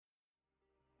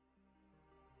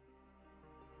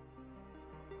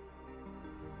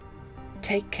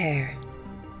Take Care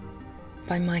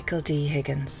by Michael D.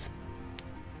 Higgins.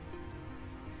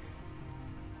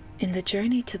 In the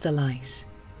journey to the light,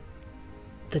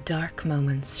 the dark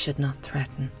moments should not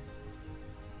threaten.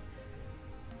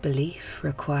 Belief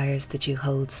requires that you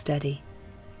hold steady.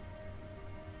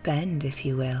 Bend, if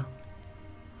you will,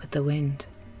 with the wind.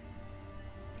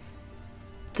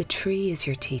 The tree is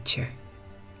your teacher,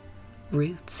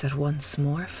 roots at once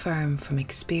more firm from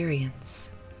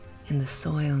experience in the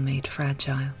soil made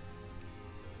fragile.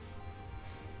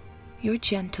 Your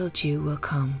gentle dew will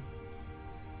come,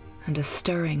 and a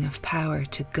stirring of power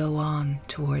to go on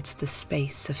towards the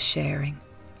space of sharing.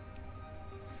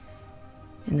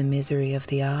 In the misery of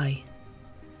the eye,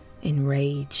 in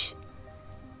rage,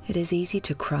 it is easy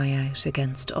to cry out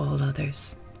against all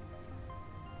others.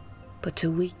 But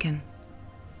to weaken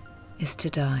is to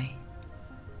die.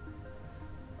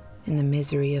 In the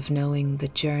misery of knowing the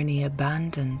journey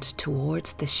abandoned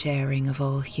towards the sharing of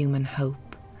all human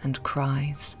hope and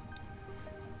cries,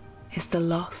 is the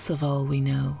loss of all we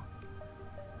know,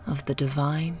 of the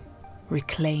divine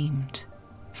reclaimed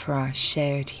for our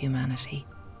shared humanity.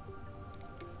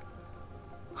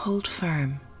 Hold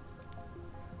firm.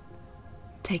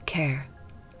 Take care.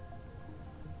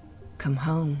 Come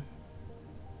home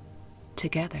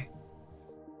together.